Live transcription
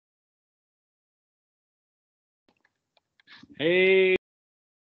Hey,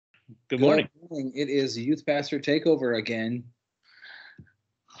 good morning. Good morning. It is Youth Pastor Takeover again.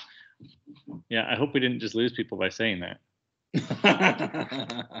 Yeah, I hope we didn't just lose people by saying that.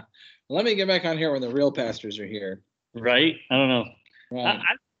 Let me get back on here when the real pastors are here. Right? I don't know. Right.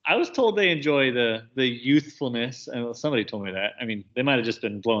 I was told they enjoy the youthfulness. And somebody told me that. I mean, they might have just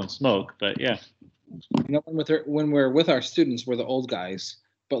been blowing smoke, but yeah. When we're with our students, we're the old guys.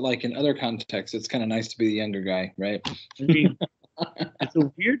 But like in other contexts, it's kind of nice to be the younger guy, right? I mean, it's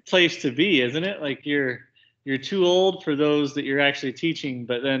a weird place to be, isn't it? Like you're too old for those that you're actually teaching,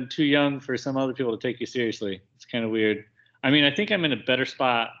 but then too young for some other people to take you seriously. It's kind of weird. I mean, I think I'm in a better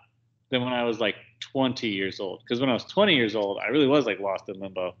spot than when I was like 20 years old. Because when I was 20 years old, I really was like lost in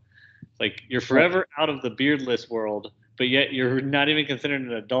limbo. Like you're forever out of the beardless world, but yet you're not even considered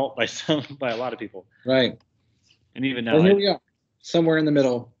an adult by a lot of people. Right. And even now, well, here we are, somewhere in the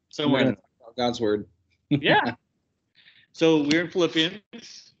middle. Somewhere in the middle. Talk about God's word. Yeah. So we're in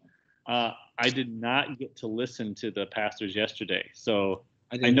Philippians. I did not get to listen to the pastors yesterday, so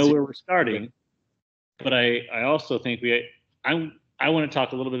I know where we're starting, but I also think I want to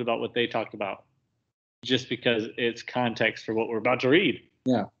talk a little bit about what they talked about, just because it's context for what we're about to read.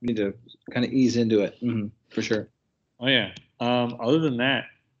 Yeah, we need to kind of ease into it, for sure. Oh yeah. Other than that,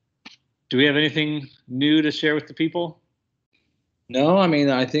 do we have anything new to share with the people? No, I mean,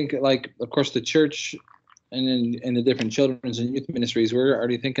 I think, like, of course, the church and in the different children's and youth ministries, we're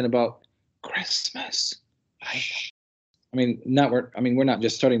already thinking about Christmas. We're not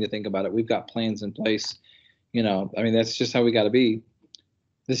just starting to think about it. We've got plans in place. That's just how we got to be.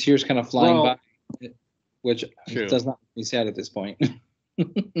 This year's kind of flying by, which does not make me sad at this point.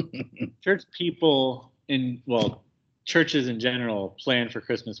 Church people churches in general plan for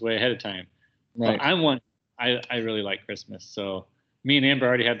Christmas way ahead of time. Right. But I really like Christmas, so me and Amber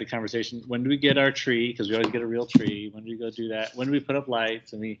already had the conversation. When do we get our tree? Because we always get a real tree. When do we go do that? When do we put up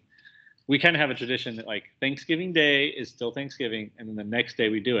lights? And we kind of have a tradition that like Thanksgiving Day is still Thanksgiving, and then the next day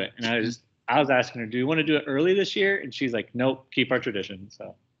we do it. And I was asking her, do you want to do it early this year? And she's like, nope, keep our tradition.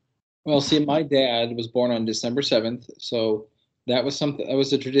 So. Well, see, my dad was born on December 7th, so that was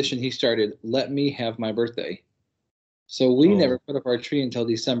a tradition he started. Let me have my birthday. So we never put up our tree until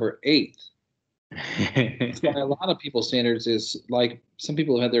December 8th. By a lot of people's standards is like some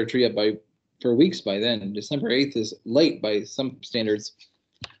people have had their tree up for weeks by then. And December 8th is late by some standards.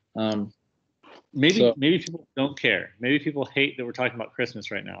 Maybe people don't care. Maybe people hate that we're talking about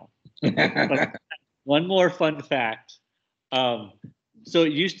Christmas right now. One more fun fact. So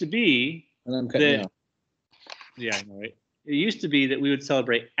it used to be that, yeah, I know, right? It used to be that we would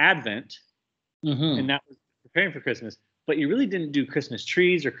celebrate Advent, and that was preparing for Christmas. But you really didn't do Christmas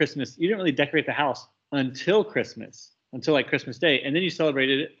trees or Christmas. You didn't really decorate the house until Christmas, until like Christmas Day, and then you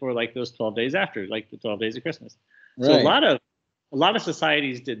celebrated it for like those 12 days after, like the 12 days of Christmas. Right. So a lot of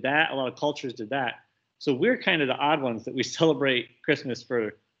societies did that. A lot of cultures did that. So we're kind of the odd ones that we celebrate Christmas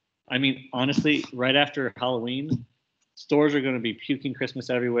for. I mean, honestly, right after Halloween, stores are going to be puking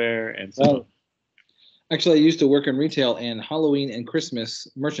Christmas everywhere, and so. Well, actually, I used to work in retail, and Halloween and Christmas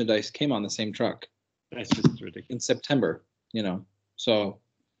merchandise came on the same truck. That's just ridiculous. In September, so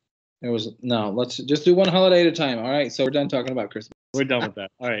it was let's just do one holiday at a time. All right, so we're done talking about Christmas. We're done with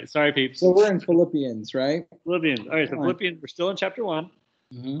that. All right, sorry, peeps. So we're in Philippians, right? Philippians. All right, so Philippians, we're still in chapter 1.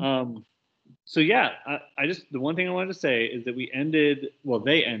 Mm-hmm. So yeah, the one thing I wanted to say is that they ended,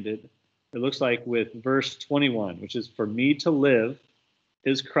 it looks like, with verse 21, which is, for me to live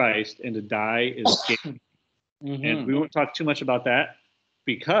is Christ and to die is gain. And we won't talk too much about that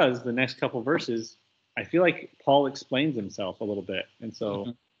because the next couple verses, I feel like Paul explains himself a little bit. And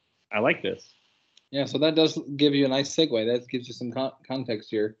so I like this. Yeah, so that does give you a nice segue. That gives you some context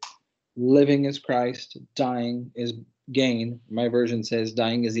here. Living is Christ, dying is gain. My version says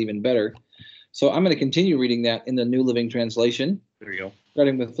dying is even better. So I'm going to continue reading that in the New Living Translation. There you go.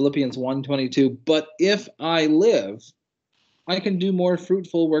 Starting with Philippians 1:22. But if I live, I can do more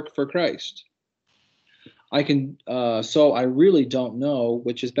fruitful work for Christ. So I really don't know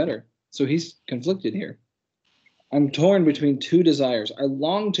which is better. So he's conflicted here. I'm torn between two desires. I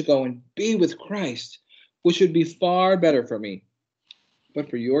long to go and be with Christ, which would be far better for me. But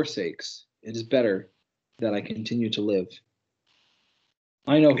for your sakes, it is better that I continue to live.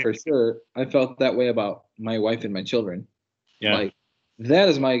 I know for sure I felt that way about my wife and my children. Yeah. Like, that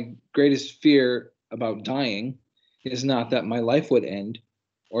is my greatest fear about dying, is not that my life would end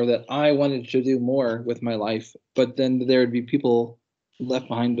or that I wanted to do more with my life, but then there would be people left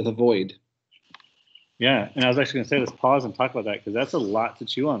behind with a void. Yeah, and I was actually going to say, let's pause and talk about that, because that's a lot to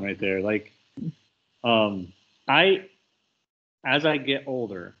chew on right there. Like, as I get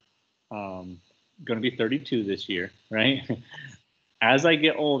older, going to be 32 this year, right? As I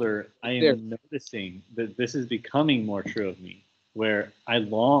get older, I am noticing that this is becoming more true of me, where I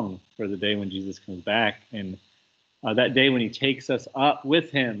long for the day when Jesus comes back, and that day when he takes us up with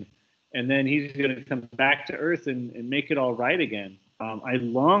him, and then he's going to come back to earth and make it all right again. I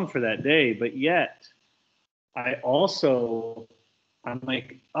long for that day, but yet I'm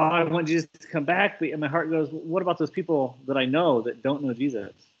like, oh, I want Jesus to come back. But my heart goes, what about those people that I know that don't know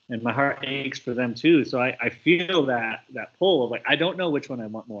Jesus? And my heart aches for them too. So I feel that pull of like, I don't know which one I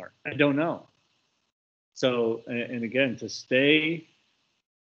want more. I don't know. So, and again, to stay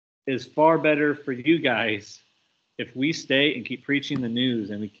is far better for you guys if we stay and keep preaching the news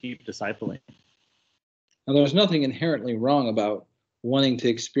and we keep discipling. Now, there's nothing inherently wrong about wanting to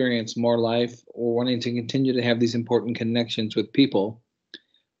experience more life or wanting to continue to have these important connections with people.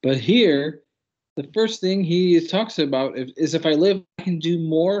 But here, the first thing he talks about is if I live, I can do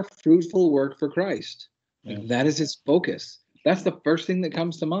more fruitful work for Christ. Like, that is his focus. That's the first thing that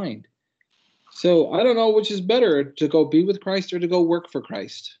comes to mind. So I don't know which is better, to go be with Christ or to go work for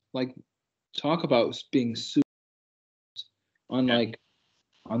Christ. Like, talk about being super on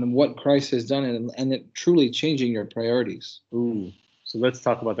on what Christ has done and it truly changing your priorities. Ooh. So let's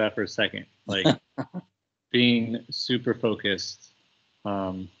talk about that for a second. Like being super focused.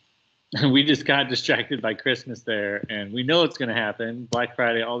 We just got distracted by Christmas there, and we know it's going to happen. Black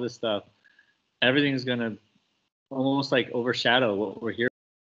Friday, all this stuff. Everything's going to almost like overshadow what we're hearing.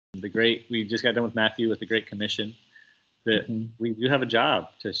 We just got done with Matthew with the Great Commission. That we do have a job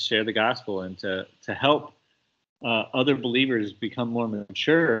to share the gospel and to help other believers become more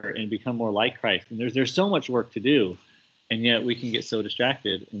mature and become more like Christ. And there's so much work to do. And yet we can get so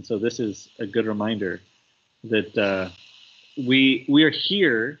distracted. And so this is a good reminder that we are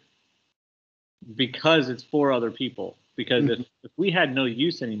here because it's for other people. Because if we had no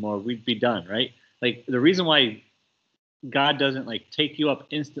use anymore, we'd be done, right? Like the reason why God doesn't like take you up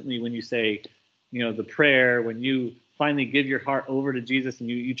instantly when you say, the prayer, when you finally give your heart over to Jesus and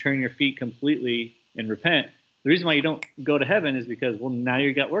you turn your feet completely and repent. The reason why you don't go to heaven is because, well, now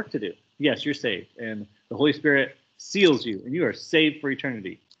you've got work to do. Yes, you're saved. And the Holy Spirit seals you and you are saved for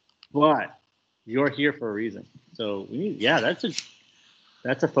eternity, but you're here for a reason. So we need,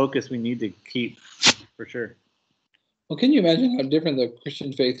 that's a focus we need to keep for sure. Well, can you imagine how different the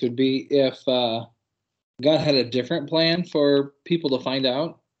Christian faith would be if God had a different plan for people to find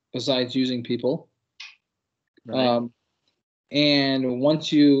out besides using people? Right. And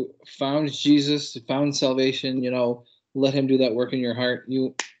once you found Jesus, found salvation, let him do that work in your heart.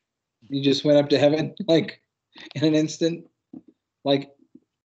 You just went up to heaven like in an instant. Like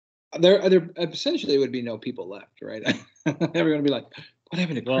there essentially would be no people left, right? Everyone would be like, what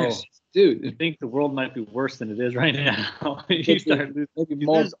happened to Chris? Dude, I think the world might be worse than it is right now. You start losing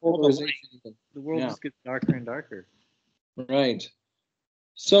all the light. The world just gets darker and darker. Right.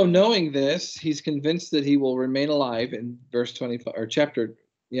 So knowing this, he's convinced that he will remain alive in verse 25 or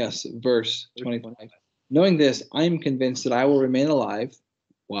verse 25. Knowing this, I'm convinced that I will remain alive.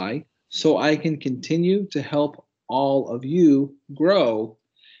 Why? So I can continue to help all of you grow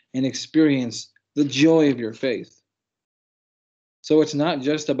and experience the joy of your faith. So it's not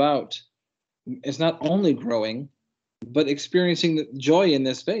only growing, but experiencing the joy in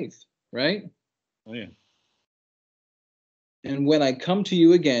this faith, right? Oh, yeah. And when I come to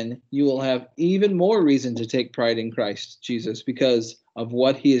you again, you will have even more reason to take pride in Christ Jesus because of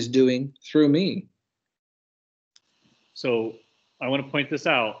what he is doing through me. So I want to point this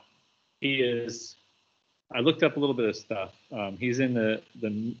out. I looked up a little bit of stuff. He's in the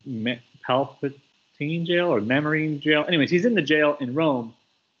Palpatine jail or Memorine jail. Anyways, he's in the jail in Rome.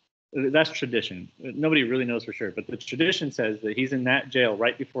 That's tradition. Nobody really knows for sure, but the tradition says that he's in that jail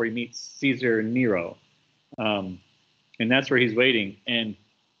right before he meets Caesar Nero. And that's where he's waiting. And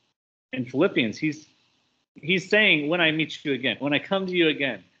in Philippians, he's saying, when I meet you again, when I come to you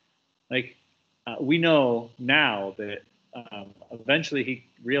again, like we know now that eventually he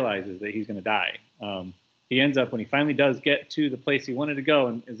realizes that he's going to die. He ends up, when he finally does get to the place he wanted to go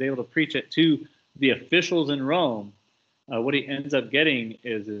and is able to preach it to the officials in Rome, what he ends up getting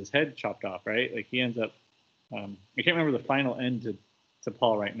is his head chopped off, right? Like he ends up, I can't remember the final end to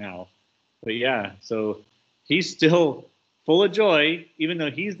Paul right now. But yeah, so he's still full of joy, even though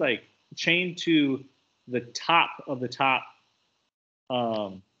he's like chained to the top of the top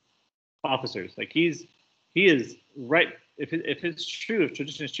officers. Like he is right. If it's true, if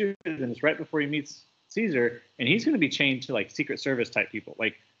tradition is true, then it's right before he meets Caesar, and he's going to be chained to like Secret Service type people,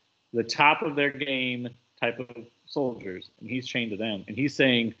 like the top of their game type of soldiers, and he's chained to them. And he's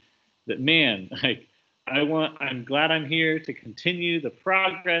saying that, man, like I'm glad I'm here to continue the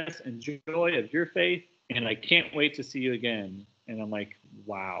progress and joy of your faith, and I can't wait to see you again. And I'm like,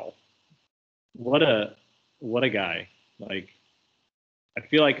 wow, what a guy. Like, I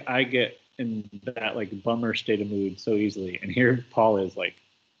feel like I get in that like bummer state of mood so easily, and here Paul is like,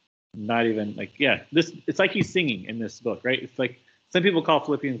 not even like, yeah, it's like he's singing in this book, right? It's like some people call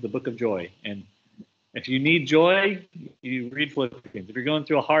Philippians the book of joy, and if you need joy, you read Philippians. If you're going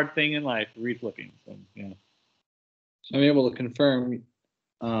through a hard thing in life, read Philippians. And, yeah. So I'm able to confirm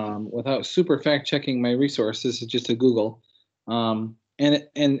without super fact checking my resource. This is just a Google, and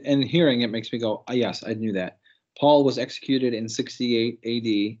hearing it makes me go, oh, yes, I knew that. Paul was executed in 68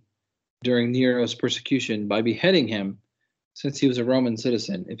 A.D. during Nero's persecution by beheading him, since he was a Roman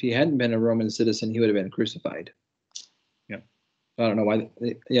citizen. If he hadn't been a Roman citizen, he would have been crucified. Yeah. I don't know why.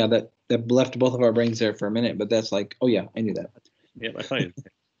 Yeah, that left both of our brains there for a minute, but that's like, oh yeah, I knew that. Yeah, I thought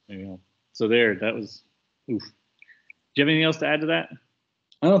you. So that was. Oof. Do you have anything else to add to that?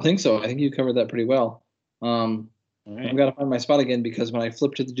 I don't think so. I think you covered that pretty well. All right. I've got to find my spot again, because when I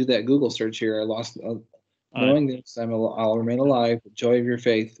flipped to do that Google search here, I lost. Knowing this, I'll remain alive. The joy of your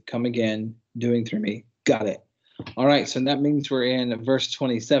faith, come again, doing through me. Got it. All right, so that means we're in verse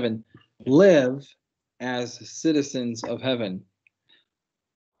 27. Live as citizens of heaven.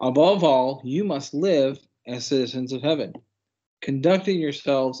 Above all, you must live as citizens of heaven, conducting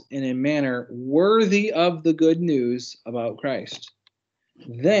yourselves in a manner worthy of the good news about Christ.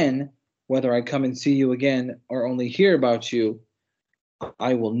 Then, whether I come and see you again or only hear about you,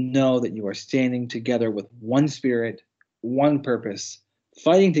 I will know that you are standing together with one spirit, one purpose,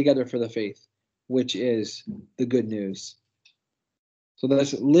 fighting together for the faith, which is the good news. So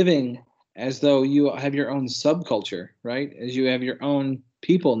that's living as though you have your own subculture, right? As you have your own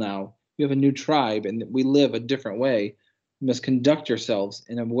people now. You have a new tribe, and we live a different way. You must conduct yourselves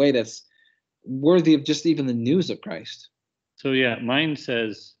in a way that's worthy of just even the news of Christ. So yeah, mine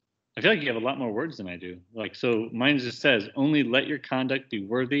says, I feel like you have a lot more words than I do. Like, so mine just says, only let your conduct be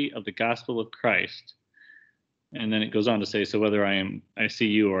worthy of the gospel of Christ. And then it goes on to say, so whether I see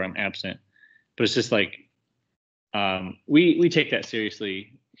you or I'm absent. But it's just like, we take that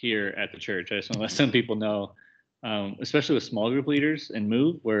seriously here at the church. I just want to let some people know, especially with small group leaders and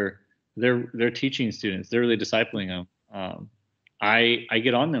Move, where they're teaching students, they're really discipling them. I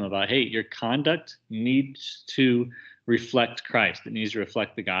get on them about, hey, your conduct needs to reflect Christ. It needs to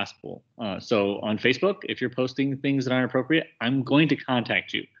reflect the gospel. So on Facebook, if you're posting things that aren't appropriate, I'm going to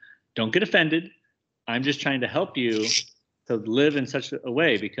contact you. Don't get offended. I'm just trying to help you to live in such a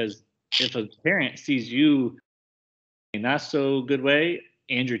way, because if a parent sees you in not so good way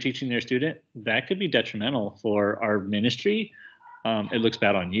and you're teaching their student, that could be detrimental for our ministry. It looks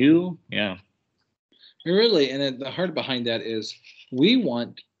bad on you. Yeah. Really, and the heart behind that is we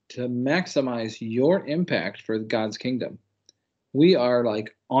want to maximize your impact for God's kingdom. We are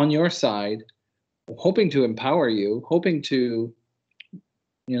like on your side, hoping to empower you, hoping to,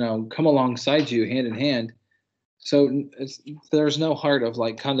 come alongside you hand in hand. So there's no heart of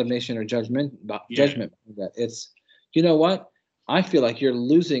like condemnation or judgment. That it's, you know what? I feel like you're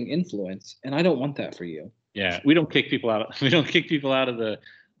losing influence, and I don't want that for you. Yeah, we don't kick people out. We don't kick people out of the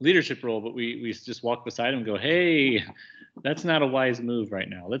leadership role, but we just walk beside them and go, hey, that's not a wise move right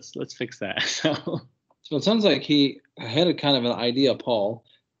now. Let's fix that. So it sounds like he had a kind of an idea, Paul,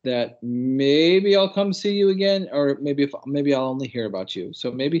 that maybe I'll come see you again, or maybe I'll only hear about you.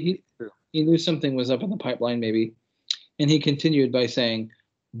 So maybe he knew something was up in the pipeline, maybe. And he continued by saying,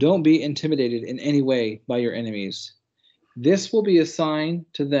 don't be intimidated in any way by your enemies. This will be a sign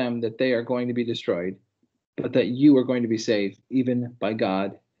to them that they are going to be destroyed, but that you are going to be saved, even by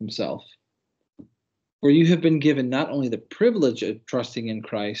God himself. For you have been given not only the privilege of trusting in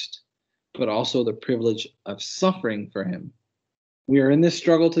Christ, but also the privilege of suffering for him. We are in this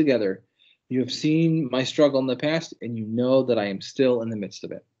struggle together. You have seen my struggle in the past, and you know that I am still in the midst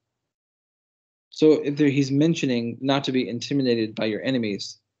of it. So if he's mentioning not to be intimidated by your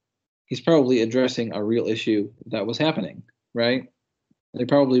enemies, he's probably addressing a real issue that was happening, right? They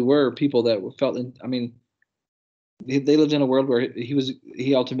probably were people that felt, they lived in a world where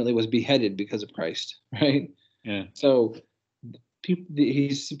he ultimately was beheaded because of Christ, right? Yeah. So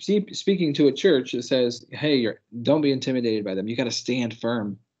he's speaking to a church that says, hey, don't be intimidated by them. You got to stand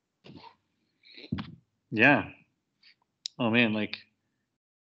firm. Yeah. Oh man, like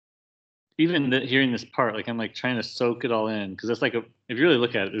even hearing this part, like I'm like trying to soak it all in, because it's like if you really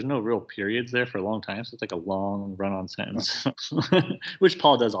look at it, there's no real periods there for a long time, so it's like a long run-on sentence, which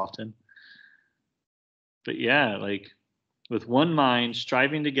Paul does often. But yeah, like with one mind,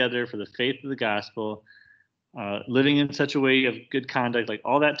 striving together for the faith of the gospel, living in such a way of good conduct, like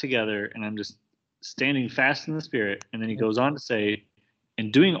all that together. And I'm just, standing fast in the Spirit. And then he goes on to say,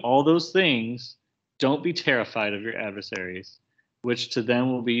 in doing all those things, don't be terrified of your adversaries, which to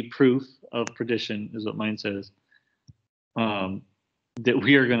them will be proof of perdition, is what mine says. That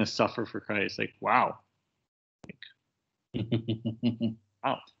we are going to suffer for Christ. Like, wow.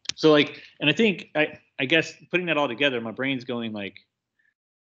 Wow. So like, and I think, I guess putting that all together, my brain's going like,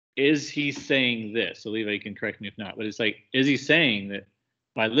 is he saying this? So Levi, you can correct me if not, but it's like, is he saying that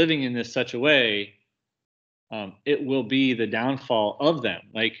by living in this such a way, it will be the downfall of them?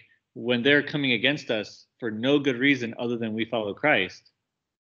 Like when they're coming against us for no good reason other than we follow Christ,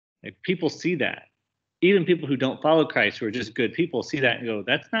 like people see that. Even people who don't follow Christ, who are just good people, see that and go,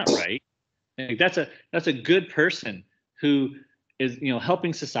 that's not right. Like that's a good person who is,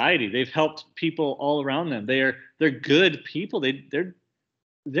 helping society. They've helped people all around them. They're good people.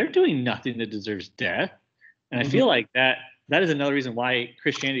 They're doing nothing that deserves death. And I feel like that is another reason why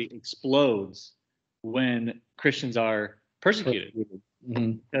Christianity explodes when Christians are persecuted.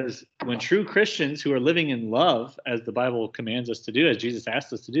 Because when true Christians who are living in love, as the Bible commands us to do, as Jesus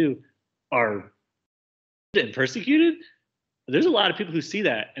asked us to do, are persecuted, there's a lot of people who see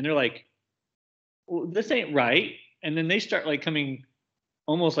that and they're like, well, this ain't right. And then they start like coming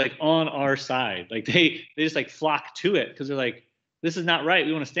almost like on our side. Like they just like flock to it because they're like, this is not right.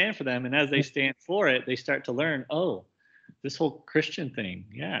 We want to stand for them. And as they stand for it, they start to learn, oh, this whole Christian thing.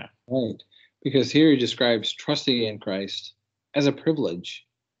 Yeah. Right. Because here he describes trusting in Christ as a privilege.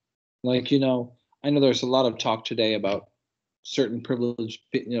 Like, I know there's a lot of talk today about certain privilege.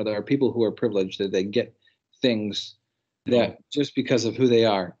 There are people who are privileged that they get things that just because of who they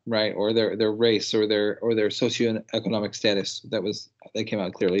are, right? Or their race or their socioeconomic status. That came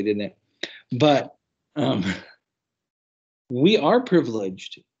out clearly, didn't it? But we are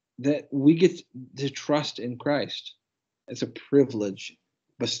privileged that we get to trust in Christ. It's a privilege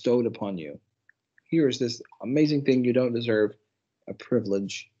bestowed upon you. Here is this amazing thing you don't deserve, a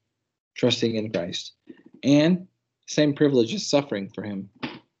privilege, trusting in Christ. And same privilege is suffering for him.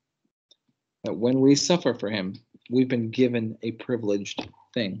 That when we suffer for him, we've been given a privileged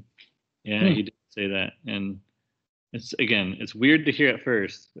thing. Yeah, he did say that. And it's weird to hear at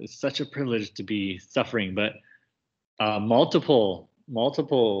first. It's such a privilege to be suffering, but multiple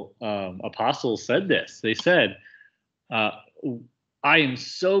apostles said this. They said, I am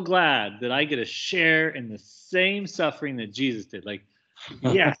so glad that I get to share in the same suffering that Jesus did. Like,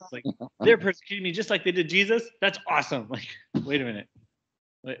 yes, like they're persecuting me just like they did Jesus. That's awesome. Like, wait a minute.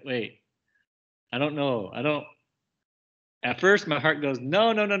 Wait. I don't know. At first my heart goes,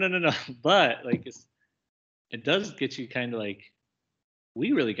 no. But like it does get you kind of like,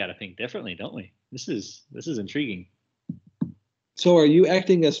 we really got to think differently, don't we? This is intriguing. So are you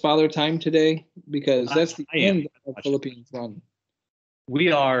acting as Father Time today? Because that's the end of Philippians 1.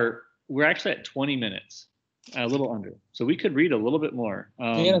 We're actually at 20 minutes, a little under. So we could read a little bit more.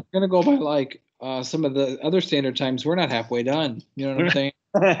 And it's going to go by like some of the other standard times. We're not halfway done. You know what I'm saying?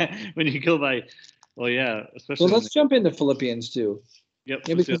 When you go by, well, yeah. Especially. So let's jump into Philippians 2. Yep.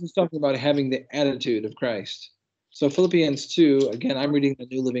 Yeah, because it's talking about having the attitude of Christ. So Philippians 2, again, I'm reading the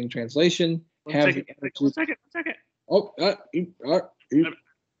New Living Translation. One second. Oh,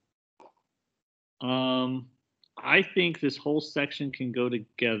 I think this whole section can go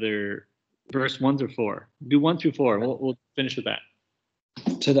together. Verse 1 through 4. Do 1 through 4. We'll finish with that.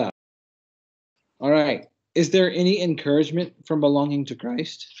 Ta-da. All right. Is there any encouragement from belonging to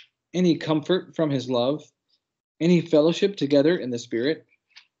Christ? Any comfort from his love? Any fellowship together in the Spirit?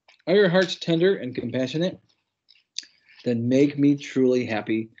 Are your hearts tender and compassionate? Then make me truly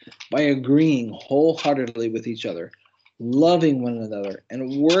happy by agreeing wholeheartedly with each other, loving one another,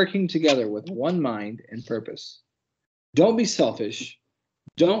 and working together with one mind and purpose. Don't be selfish.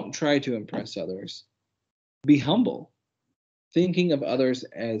 Don't try to impress others. Be humble, thinking of others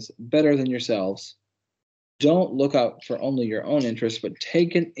as better than yourselves. Don't look out for only your own interests, but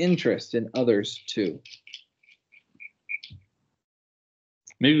take an interest in others too.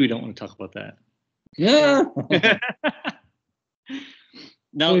 Maybe we don't want to talk about that. Yeah.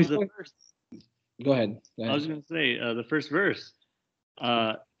 Now, Go ahead. I was going to say the first verse.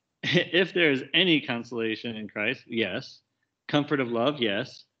 If there is any consolation in Christ, yes. Comfort of love,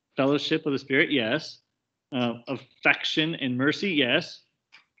 yes. Fellowship of the Spirit, yes. Affection and mercy, yes.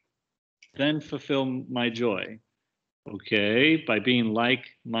 Then fulfill my joy. Okay, by being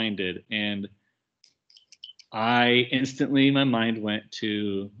like-minded. And my mind went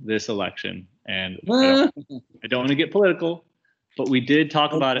to this election. And I don't want to get political, but we did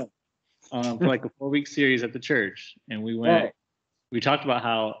talk about it for like a 4-week series at the church. And we talked about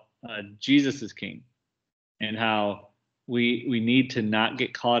how Jesus is king and how we need to not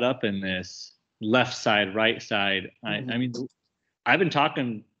get caught up in this left side, right side. I mean, I've been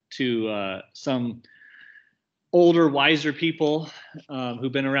talking to some older, wiser people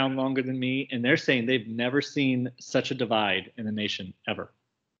who've been around longer than me, and they're saying they've never seen such a divide in the nation ever.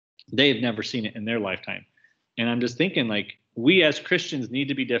 They've never seen it in their lifetime. And I'm just thinking, like, we as Christians need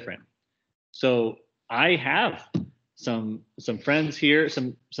to be different. So I have some friends here,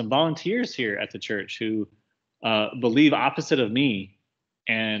 some volunteers here at the church who believe opposite of me,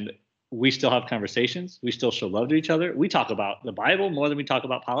 and we still have conversations. We still show love to each other. We talk about the Bible more than we talk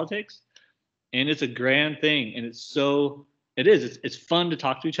about politics, and it's a grand thing. And it's fun to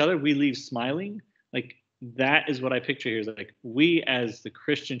talk to each other. We leave smiling. Like, that is what I picture here. Is like, we as the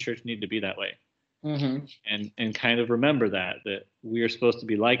Christian church need to be that way, and kind of remember that we are supposed to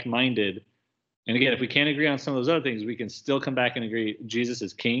be like-minded. And again, if we can't agree on some of those other things, we can still come back and agree Jesus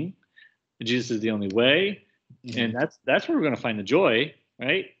is king. Jesus is the only way. And that's where we're going to find the joy,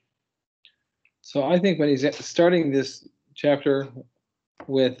 right? So I think when he's starting this chapter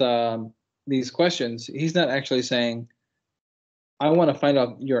with these questions, he's not actually saying, I want to find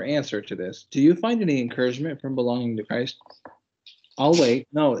out your answer to this. Do you find any encouragement from belonging to Christ? I'll wait.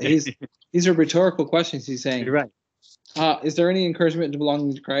 No, these are rhetorical questions. He's saying, you're right. Is there any encouragement to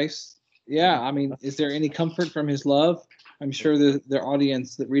belonging to Christ? Yeah, I mean, is there any comfort from his love? I'm sure the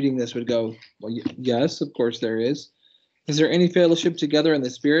audience that reading this would go, well, yes, of course there is. Is there any fellowship together in the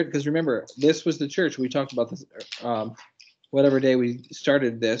Spirit? Because remember, this was the church. We talked about this whatever day we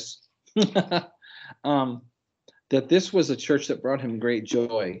started this, that this was a church that brought him great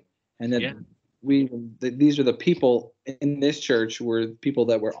joy. And that these are the people in this church were people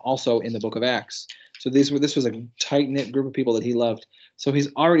that were also in the book of Acts. So this was a tight-knit group of people that he loved. So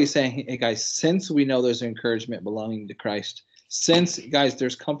he's already saying, hey, guys, since we know there's encouragement belonging to Christ, since, guys,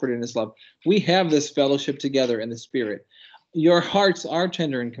 there's comfort in his love, we have this fellowship together in the Spirit. Your hearts are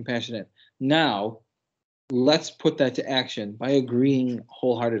tender and compassionate. Now, let's put that to action by agreeing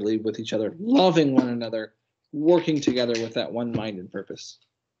wholeheartedly with each other, loving one another, working together with that one mind and purpose.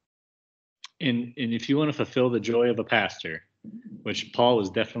 And if you want to fulfill the joy of a pastor, which Paul was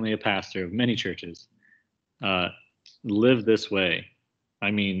definitely a pastor of many churches, live this way. I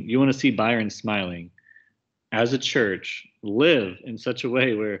mean, you want to see Byron smiling. As a church, live in such a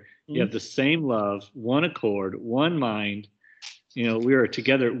way where you have the same love, one accord, one mind. You know, we are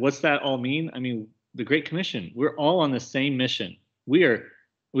together. What's that all mean? I mean, the Great Commission. We're all on the same mission. We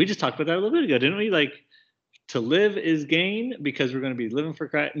just talked about that a little bit ago, didn't we? Like, to live is gain because we're going to be living for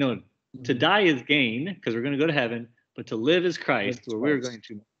Christ. No, to die is gain because we're going to go to heaven. But to live is Christ, where we're going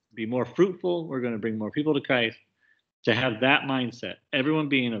to be more fruitful. We're going to bring more people to Christ. To have that mindset, everyone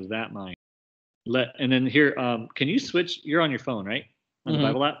being of that mind. And then here, can you switch? You're on your phone, right? On the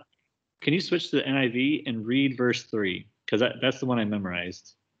Bible app. Can you switch to the NIV and read verse 3? Because that's the one I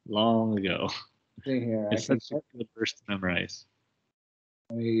memorized long ago. See here, it's such a good verse to memorize.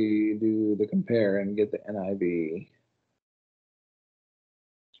 Let me do the compare and get the NIV.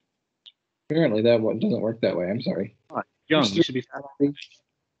 Apparently that one doesn't work that way. I'm sorry. Oh, young, you should be fast.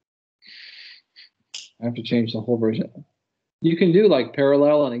 I have to change the whole version. You can do like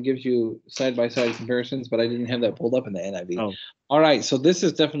parallel and it gives you side-by-side comparisons, but I didn't have that pulled up in the NIV. Oh. All right, so this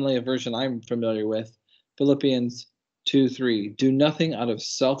is definitely a version I'm familiar with. Philippians 2:3. Do nothing out of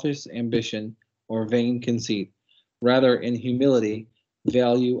selfish ambition or vain conceit. Rather, in humility,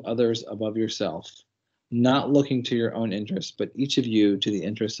 value others above yourself, not looking to your own interests, but each of you to the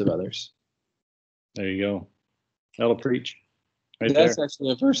interests of others. There you go. That'll preach. That's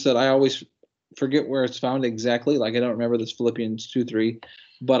actually a verse that I always forget where it's found exactly. Like, I don't remember this Philippians 2:3,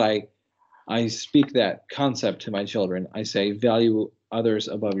 but I speak that concept to my children. I say, value others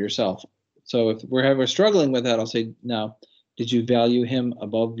above yourself. So if we're struggling with that, I'll say, now, did you value him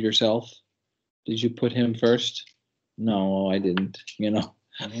above yourself? Did you put him first? No, I didn't, you know.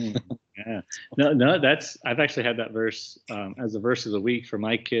 Yeah. No, I've actually had that verse as a verse of the week for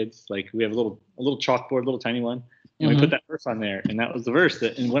my kids. Like, we have a little chalkboard, little tiny one. And we put that verse on there, and that was the verse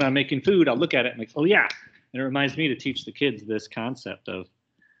and when I'm making food, I'll look at it and like, oh yeah. And it reminds me to teach the kids this concept of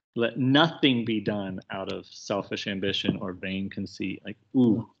let nothing be done out of selfish ambition or vain conceit. Like,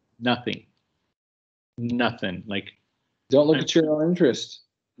 nothing. Like, don't look at your own interest.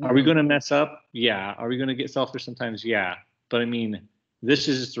 Are we going to mess up? Yeah. Are we going to get selfish sometimes? Yeah. But I mean, this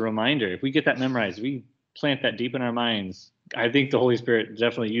is just a reminder. If we get that memorized, we plant that deep in our minds. I think the Holy Spirit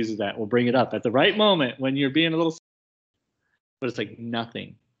definitely uses that. We'll bring it up at the right moment when you're being a little. But it's like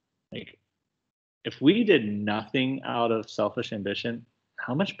nothing. Like, if we did nothing out of selfish ambition,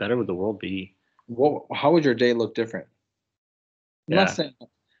 how much better would the world be? Well, how would your day look different? I'm not saying,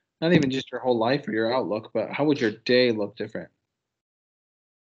 not even just your whole life or your outlook, but how would your day look different?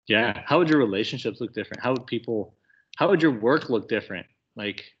 Yeah. How would your relationships look different? How would your work look different?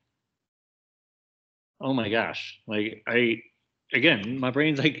 Like, oh my gosh. Like again, my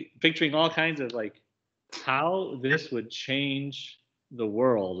brain's like picturing all kinds of like how this would change the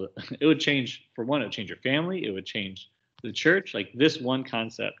world. It would change, for one, it would change your family. It would change the church, like this one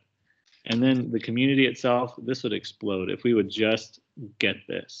concept. And then the community itself, this would explode if we would just get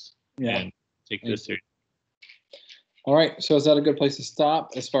this and take this seriously. All right. So is that a good place to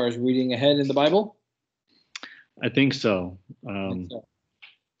stop as far as reading ahead in the Bible? I think so.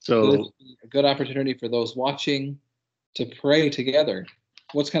 So this is a good opportunity for those watching to pray together.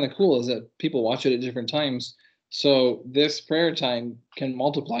 What's kind of cool is that people watch it at different times. So this prayer time can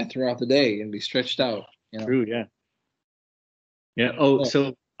multiply throughout the day and be stretched out. True, yeah. Yeah. Oh,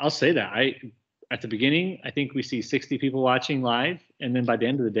 so I'll say that. At the beginning, I think we see 60 people watching live, and then by the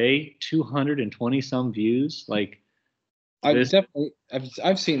end of the day, 220 some views. Like,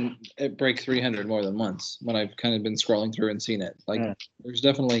 I've seen it break 300 more than once when I've kind of been scrolling through and seen it. Like, there's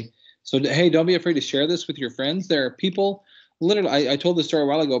definitely. So hey, don't be afraid to share this with your friends. There are people. Literally, I told this story a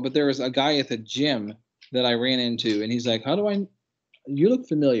while ago, but there was a guy at the gym that I ran into, and he's like, "How do I? You look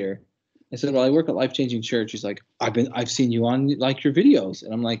familiar." I said, "Well, I work at Life Changing Church." He's like, "I've seen you on like your videos,"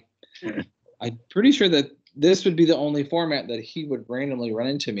 and I'm like, "I'm pretty sure that this would be the only format that he would randomly run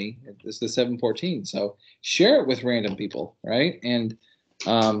into me. It's the 714. So share it with random people, right? And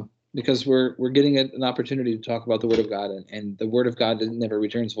because we're getting an opportunity to talk about the Word of God, and the Word of God never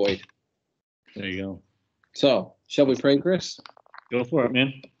returns void." There you go. So, shall we pray, Chris? Go for it,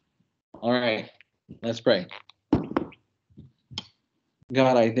 man. All right, let's pray.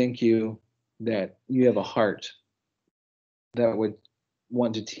 God, I thank you that you have a heart that would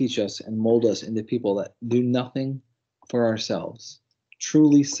want to teach us and mold us into people that do nothing for ourselves,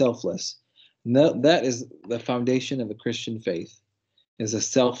 truly selfless. That is the foundation of the Christian faith, is a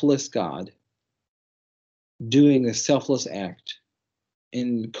selfless God doing a selfless act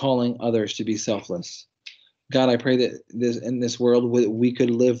in calling others to be selfless. God, I pray that in this world we could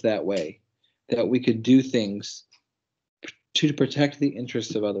live that way, that we could do things to protect the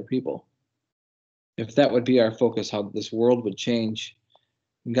interests of other people. If that would be our focus, how this world would change.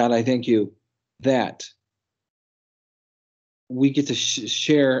 God, I thank you that we get to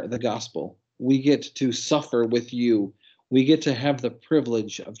share the gospel. We get to suffer with you. We get to have the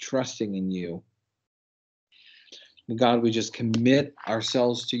privilege of trusting in you. God, we just commit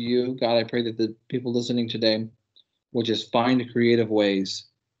ourselves to you. God, I pray that the people listening today will just find creative ways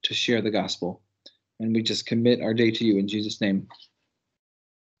to share the gospel. And we just commit our day to you in Jesus' name.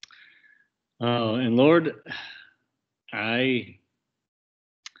 Oh, and Lord, I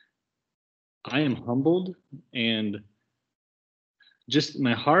am humbled, and just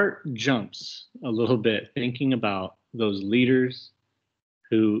my heart jumps a little bit thinking about those leaders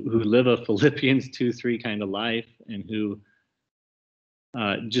who live a Philippians 2:3 kind of life, and who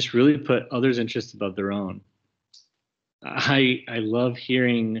just really put others' interests above their own. I love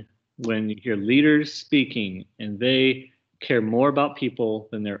hearing when you hear leaders speaking and they care more about people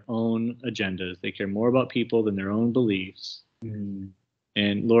than their own agendas. They care more about people than their own beliefs. And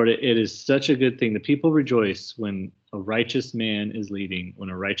Lord, it is such a good thing. The people rejoice when a righteous man is leading, when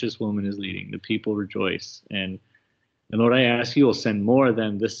a righteous woman is leading. The people rejoice. And Lord, I ask you will send more of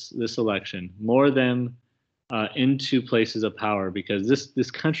them this election, more of them into places of power, because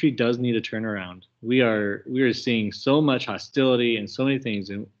this country does need a turnaround. We are seeing so much hostility and so many things,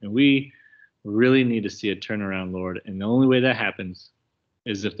 and we really need to see a turnaround, Lord. And the only way that happens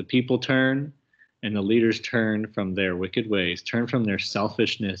is if the people turn and the leaders turn from their wicked ways, turn from their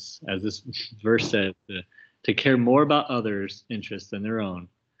selfishness, as this verse says, to care more about others' interests than their own,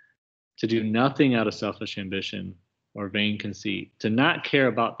 to do nothing out of selfish ambition or vain conceit, to not care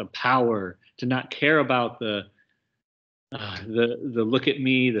about the power, to not care about the look at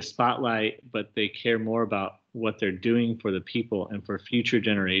me, the spotlight, but they care more about what they're doing for the people and for future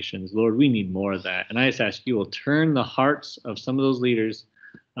generations. Lord, we need more of that. And I just ask you will turn the hearts of some of those leaders.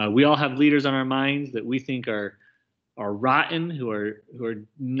 We all have leaders on our minds that we think are rotten, who are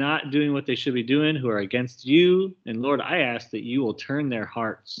not doing what they should be doing, who are against you. And Lord, I ask that you will turn their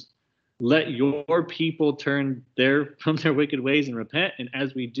hearts. Let your people turn from their wicked ways and repent. And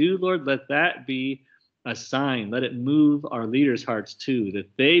as we do, Lord, let that be a sign. Let it move our leaders' hearts too, that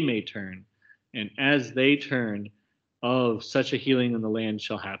they may turn. And as they turn, such a healing in the land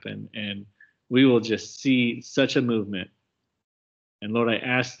shall happen. And we will just see such a movement. And Lord, I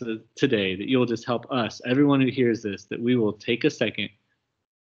ask today that you will just help us, everyone who hears this, that we will take a second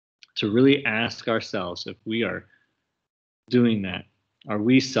to really ask ourselves if we are doing that. Are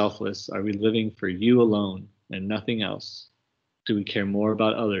we selfless? Are we living for you alone and nothing else? do we care more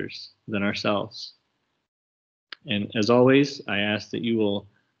about others than ourselves? And as always, I ask that you will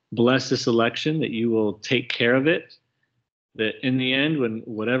bless this election, that you will take care of it, that in the end, when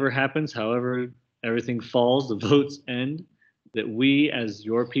whatever happens, however everything falls, the votes end, that we as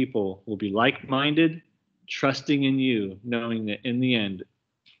your people will be like-minded, trusting in you, knowing that in the end,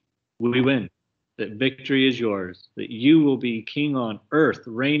 we win, that victory is yours, that you will be king on earth,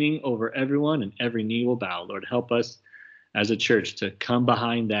 reigning over everyone, and every knee will bow. Lord, help us as a church to come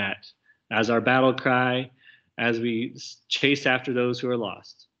behind that as our battle cry, as we chase after those who are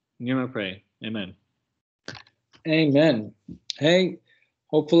lost. In your name I pray. Amen. Amen. Hey,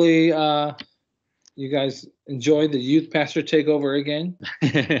 hopefully you guys enjoy the youth pastor takeover again.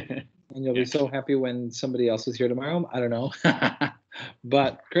 And you'll be so happy when somebody else is here tomorrow. I don't know.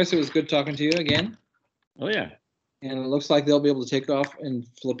 But Chris, it was good talking to you again. Oh, yeah. And it looks like they'll be able to take off in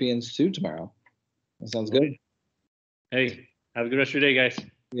Philippians 2 tomorrow. That sounds good. Hey, have a good rest of your day, guys. See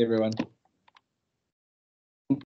you, everyone.